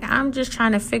that? Like, I'm just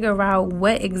trying to figure out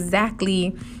what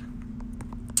exactly,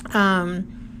 I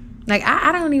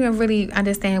don't even really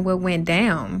understand what went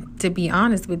down, to be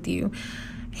honest with you.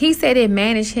 He said it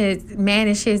managed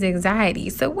his anxiety.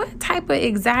 So what type of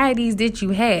anxieties did you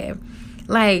have?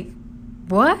 Like,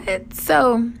 what?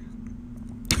 So,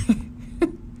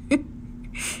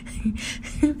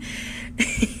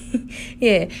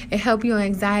 yeah, it helped your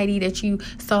anxiety that you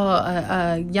saw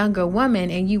a younger woman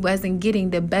and you wasn't getting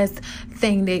the best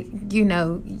thing that, you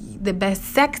know, the best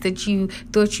sex that you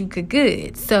thought you could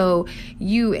get. So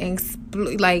you,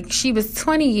 she was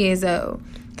 20 years old.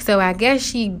 So I guess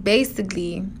she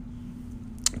basically,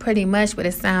 pretty much what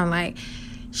it sound like,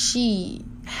 she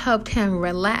helped him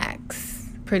relax,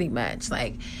 pretty much.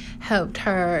 Like, helped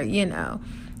her, you know.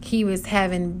 He was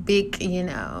having big, you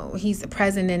know, he's the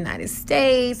president of the United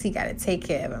States. He got to take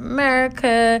care of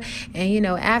America. And, you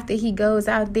know, after he goes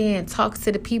out there and talks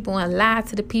to the people and lies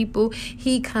to the people,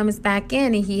 he comes back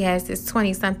in and he has this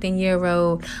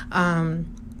 20-something-year-old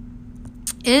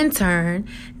intern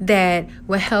that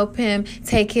would help him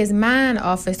take his mind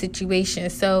off a situation.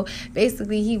 So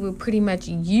basically he would pretty much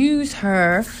use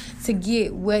her to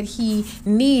get what he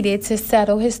needed to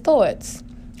settle his thoughts.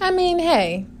 I mean,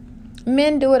 hey,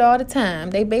 men do it all the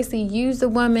time. They basically use the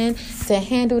woman to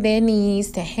handle their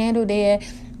needs, to handle their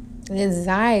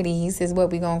anxieties is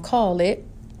what we're going to call it.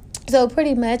 So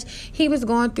pretty much he was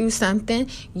going through something,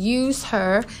 used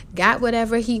her, got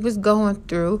whatever he was going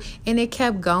through, and it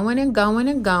kept going and going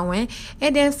and going.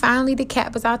 And then finally the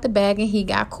cat was out the bag and he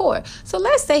got caught. So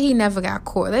let's say he never got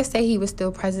caught. Let's say he was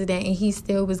still president and he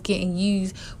still was getting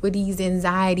used with these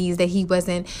anxieties that he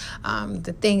wasn't,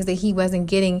 the things that he wasn't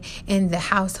getting in the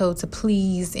household to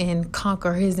please and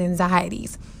conquer his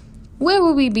anxieties. Where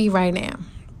would we be right now?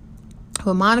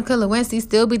 Will Monica Lewinsky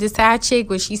still be the side chick?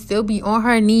 Will she still be on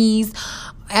her knees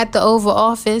at the Oval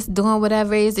Office doing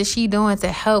whatever it is that she doing to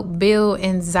help build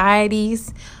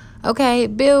anxieties? Okay,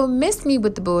 Bill, miss me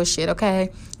with the bullshit, okay?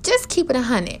 Just keep it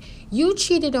 100. You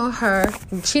cheated on her.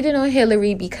 You cheated on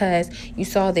Hillary because you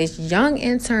saw this young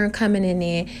intern coming in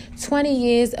there, 20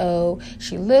 years old.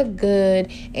 She looked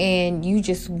good, and you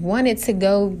just wanted to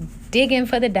go digging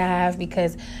for the dive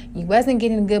because you wasn't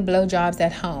getting good blowjobs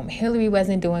at home. Hillary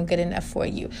wasn't doing good enough for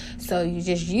you. So you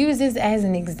just use this as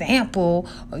an example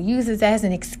or use this as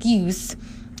an excuse.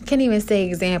 Can't even say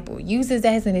example. Use this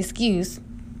as an excuse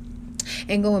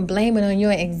and go and blame it on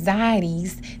your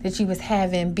anxieties that you was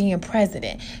having being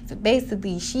president. So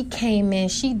basically, she came in,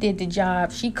 she did the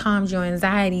job, she calmed your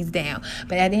anxieties down.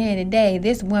 But at the end of the day,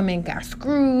 this woman got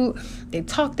screwed. They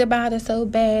talked about her so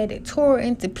bad, they tore her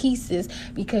into pieces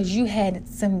because you had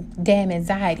some damn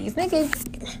anxieties.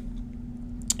 Nigga,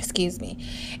 excuse me.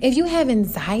 If you have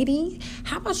anxiety,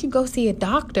 how about you go see a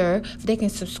doctor so they can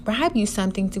prescribe you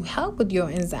something to help with your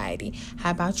anxiety?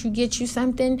 How about you get you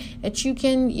something that you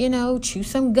can, chew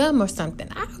some gum or something?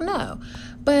 I don't know.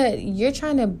 But you're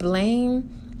trying to blame,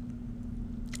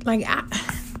 like,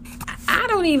 I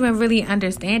don't even really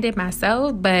understand it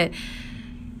myself, but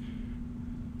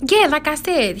yeah, like I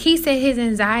said, he said his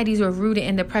anxieties were rooted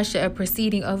in the pressure of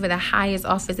proceeding over the highest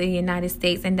office in the United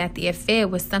States and that the affair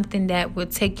was something that would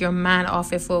take your mind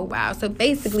off it for a while. So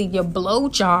basically, your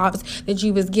blowjobs that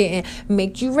you was getting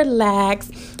made you relax,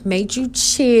 made you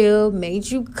chill, made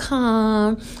you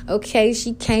calm. Okay,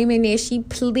 she came in there, she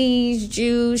pleased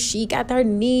you. She got her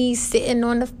knees sitting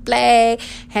on the flag,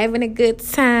 having a good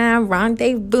time,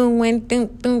 rendezvousing, doom,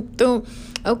 doom, doom.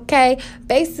 Okay,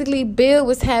 basically Bill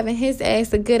was having his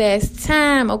ass a good ass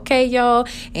time, okay, y'all,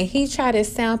 and he tried to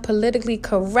sound politically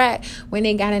correct when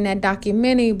they got in that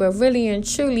documentary, but really and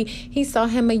truly, he saw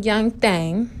him a young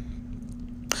thing,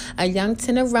 a young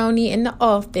tenderoni in the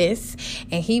office,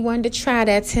 and he wanted to try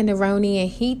that tenderoni,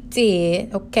 and he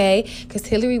did, okay, because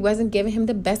Hillary wasn't giving him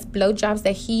the best blowjobs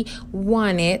that he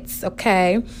wanted,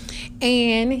 okay,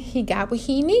 and he got what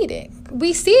he needed.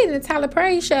 We see it in the Tyler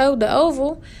Perry show, The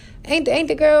Oval. Ain't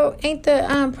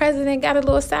the president got a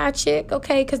little side chick,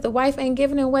 okay, because the wife ain't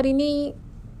giving him what he need?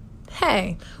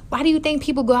 Hey, why do you think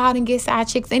people go out and get side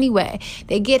chicks anyway?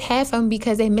 They get half of them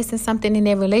because they're missing something in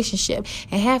their relationship.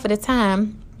 And half of the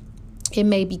time, it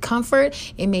may be comfort,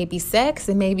 it may be sex,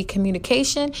 it may be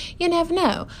communication. You never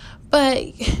know.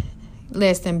 But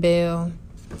listen, Bill,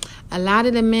 a lot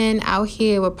of the men out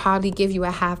here will probably give you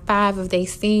a high five if they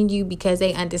seen you because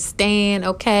they understand,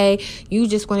 okay? You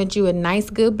just wanted you a nice,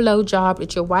 good blowjob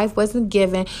that your wife wasn't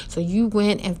giving. So you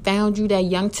went and found you that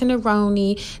young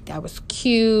tenderoni that was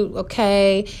cute,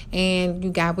 okay? And you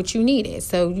got what you needed.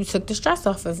 So you took the stress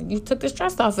off of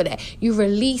that. You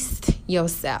released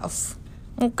yourself,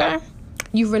 okay?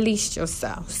 You released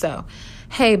yourself. So,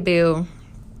 hey, Bill.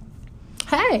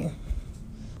 Hey.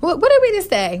 What are we to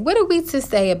say? What are we to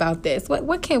say about this?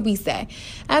 What can we say?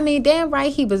 I mean, damn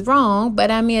right he was wrong, but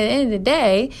I mean, at the end of the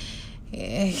day,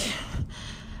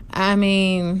 I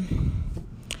mean,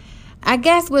 I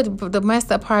guess what the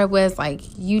messed up part was, like,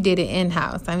 you did it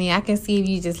in-house. I mean, I can see if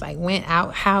you just, like, went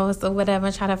out-house or whatever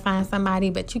and try to find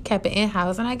somebody, but you kept it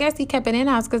in-house. And I guess he kept it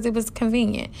in-house because it was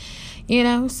convenient,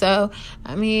 So,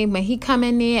 I mean, when he come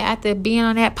in there after being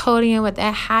on that podium with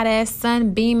that hot-ass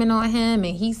sun beaming on him,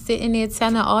 and he's sitting there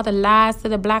telling all the lies to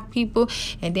the black people,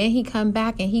 and then he come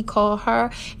back and he call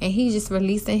her, and he's just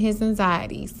releasing his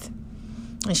anxieties.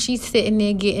 And she's sitting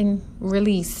there getting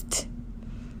released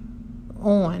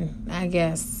on, I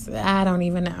guess. I don't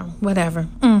even know. Whatever.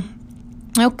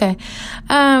 Okay.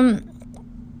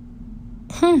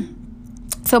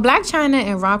 So Blac Chyna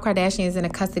and Rob Kardashian is in a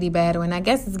custody battle, and I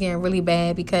guess it's getting really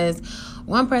bad because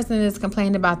one person is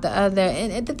complaining about the other.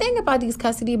 And the thing about these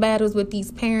custody battles with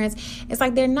these parents, it's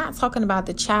like they're not talking about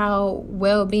the child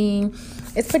well-being.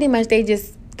 It's pretty much they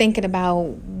just thinking about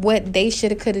what they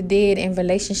should have could have did in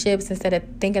relationships instead of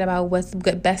thinking about what's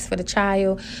good best for the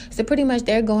child. So pretty much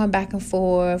they're going back and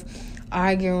forth,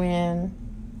 arguing.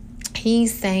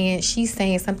 She's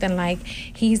saying something like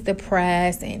he's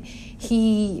depressed and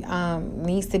he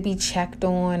needs to be checked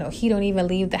on, or he don't even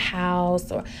leave the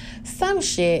house, or some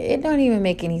shit. It don't even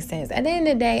make any sense. At the end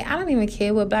of the day, I don't even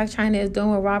care what Blac Chyna is doing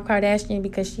with Rob Kardashian,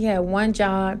 because she had one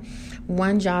job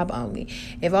only.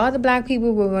 If all the black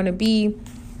people were going to be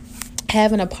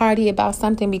having a party about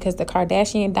something because the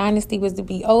Kardashian dynasty was to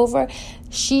be over,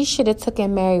 she should have took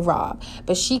and married Rob.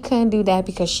 But she couldn't do that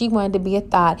because she wanted to be a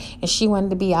thought and she wanted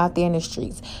to be out there in the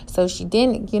streets. So she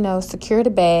didn't, secure the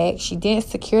bag. She didn't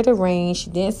secure the ring. She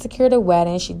didn't secure the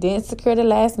wedding. She didn't secure the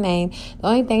last name. The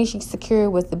only thing she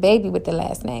secured was the baby with the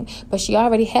last name. But she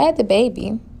already had the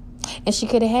baby, and she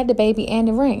could have had the baby and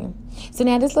the ring. So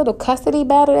now this little custody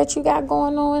battle that you got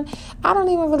going on, I don't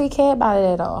even really care about it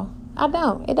at all. I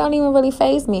don't. It don't even really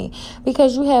faze me,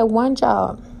 because you had one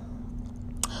job,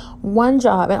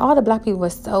 and all the black people were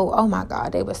so, oh my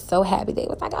God, they were so happy. They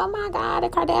was like, oh my God, the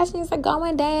Kardashians are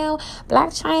going down.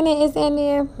 Blac Chyna is in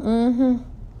there.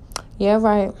 Yeah,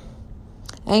 right.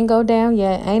 Ain't go down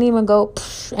yet. Ain't even go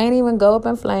up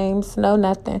in flames. No,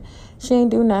 nothing. She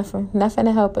ain't do nothing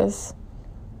to help us.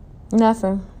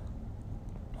 Nothing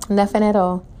at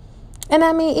all. And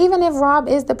I mean, even if Rob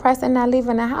is depressed and not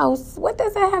leaving the house, what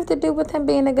does that have to do with him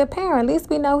being a good parent? At least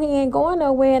we know he ain't going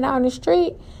nowhere and out on the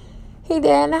street. He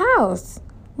there in the house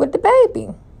with the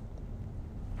baby,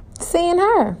 seeing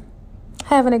her,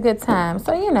 having a good time.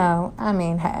 So, I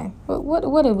mean, hey,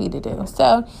 what are we to do?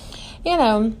 So,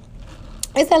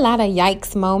 it's a lot of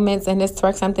yikes moments in this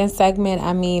Twerk Something segment.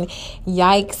 I mean,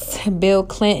 yikes, Bill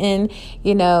Clinton,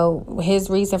 his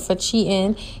reason for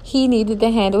cheating, he needed to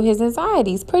handle his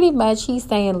anxieties. Pretty much he's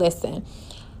saying, listen,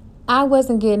 I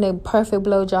wasn't getting a perfect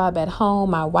blowjob at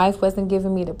home. My wife wasn't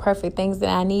giving me the perfect things that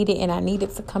I needed, and I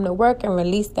needed to come to work and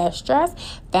release that stress.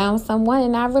 Found someone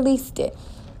and I released it.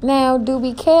 Now, do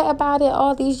we care about it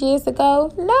all these years ago?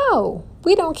 No,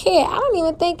 we don't care. I don't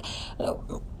even think...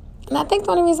 And I think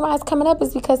the only reason why it's coming up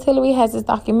is because Hillary has this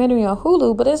documentary on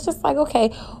Hulu. But it's just like, okay,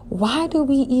 why do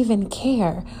we even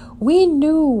care? We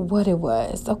knew what it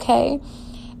was, okay?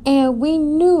 And we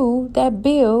knew that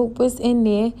Bill was in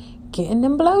there getting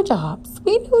them blowjobs.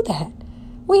 We knew that.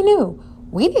 We knew.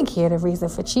 We didn't care the reason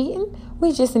for cheating.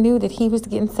 We just knew that he was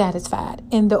getting satisfied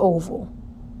in the Oval.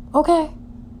 Okay?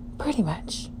 Pretty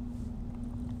much.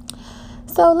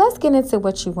 So let's get into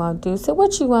what you won't do. So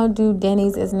what you won't do,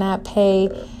 Denny's, is not pay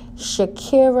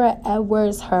Shakira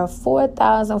Edwards her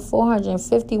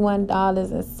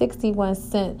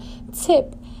 $4,451.61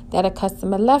 tip that a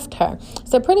customer left her.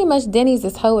 So pretty much Denny's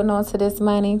is holding on to this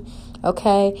money.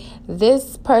 Okay,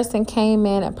 this person came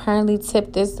in, apparently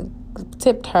tipped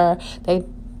her. They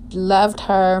loved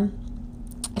her.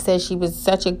 Said she was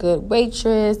such a good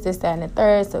waitress, this, that, and the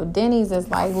third. So Denny's is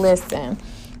like, listen,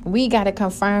 we got to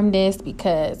confirm this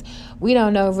because we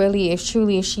don't know really if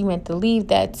she meant to leave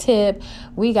that tip.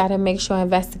 We got to make sure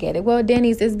investigate it. Well,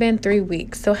 Denny's, it's been 3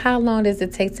 weeks. So how long does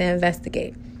it take to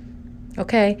investigate?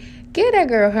 Okay, give that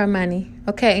girl her money.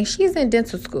 Okay, and she's in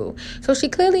dental school. So she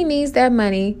clearly needs that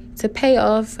money to pay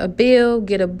off a bill,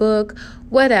 get a book,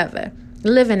 whatever.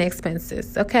 Living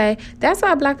expenses. Okay, that's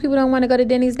why black people don't want to go to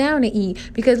Denny's now to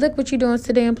eat, because look what you're doing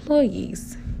to the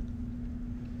employees.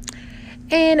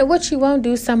 And what you won't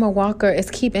do, Summer Walker,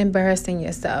 is keep embarrassing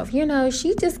yourself.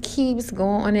 She just keeps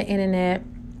going on the internet.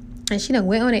 And she done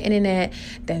went on the internet,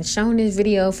 then shown this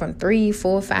video from 3,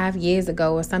 4, 5 years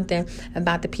ago or something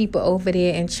about the people over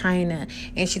there in China.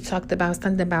 And she talked about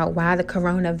something about why the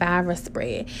coronavirus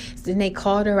spread. So then they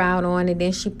called her out on it.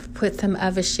 Then she put some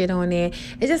other shit on there.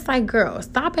 It's just like, girl,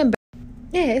 stop embarrassing.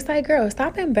 Yeah, it's like, girl,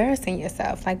 stop embarrassing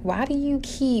yourself. Like, why do you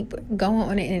keep going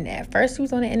on the internet? First, you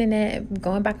was on the internet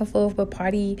going back and forth with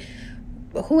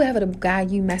whoever the guy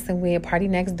you messing with, Party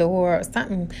Next Door or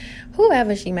something,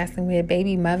 whoever she messing with,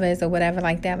 baby mothers or whatever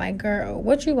like that. Like, girl,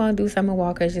 what you want to do, Summer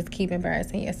Walker, is just keep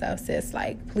embarrassing yourself, sis.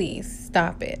 Like, please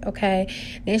stop it, okay?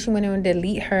 Then she went on to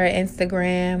delete her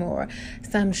Instagram or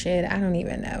some shit. I don't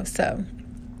even know. So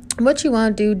what you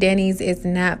want to do, Denny's, is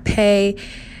not pay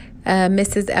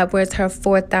Mrs. Edwards her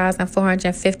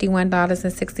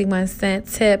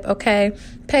 $4,451.61 tip, okay?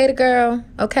 Pay the girl,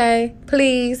 okay?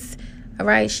 Please. All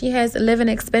right, she has living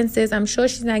expenses. I'm sure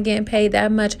she's not getting paid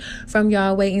that much from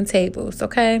y'all waiting tables,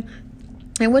 okay?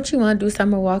 And what you want to do,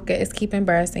 Summer Walker, is keep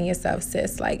embarrassing yourself,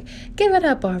 sis. Like, give it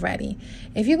up already.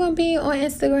 If you're going to be on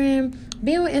Instagram,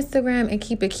 be on Instagram and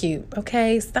keep it cute,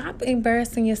 okay? Stop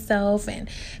embarrassing yourself and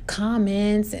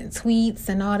comments and tweets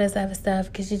and all this other stuff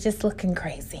because you're just looking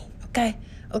crazy, okay?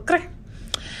 Okay?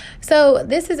 So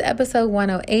this is episode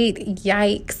 108.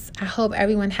 Yikes. I hope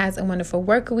everyone has a wonderful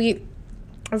work week.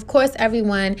 Of course,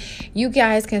 everyone, you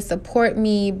guys can support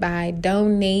me by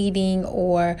donating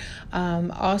or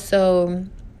also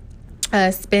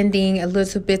spending a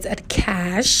little bit of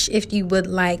cash if you would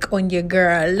like on your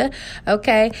girl.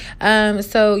 Okay.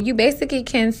 So you basically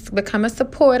can become a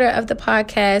supporter of the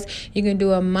podcast. You can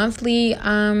do a monthly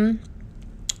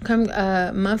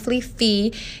monthly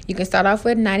fee. You can start off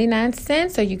with 99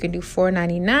 cents, or you can do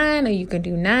 $4.99, or you can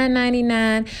do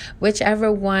 $9.99,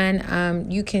 whichever one.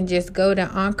 You can just go to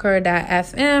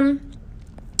Anchor.fm.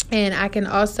 And I can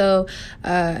also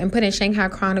and put in Shanghai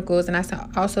Chronicles, and I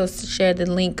also share the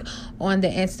link on the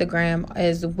Instagram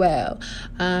as well.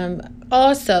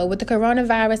 Also, with the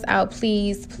coronavirus out,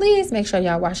 please make sure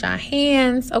y'all wash your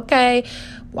hands, okay?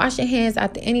 Wash your hands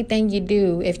after anything you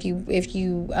do. If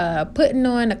you putting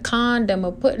on a condom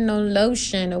or putting on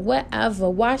lotion or whatever,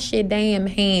 wash your damn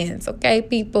hands, okay,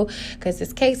 people? Because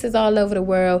there's cases all over the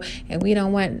world, and we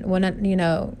don't want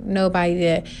nobody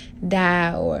to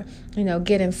die or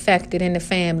get infected in the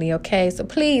family, okay? So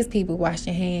please, people, wash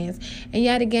your hands. And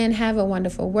yet again, have a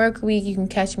wonderful work week. You can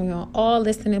catch me on all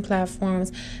listening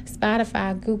platforms: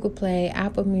 Spotify, Google Play,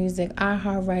 Apple Music,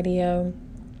 iHeartRadio.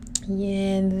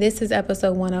 And this is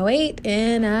episode 108,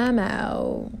 and I'm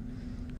out.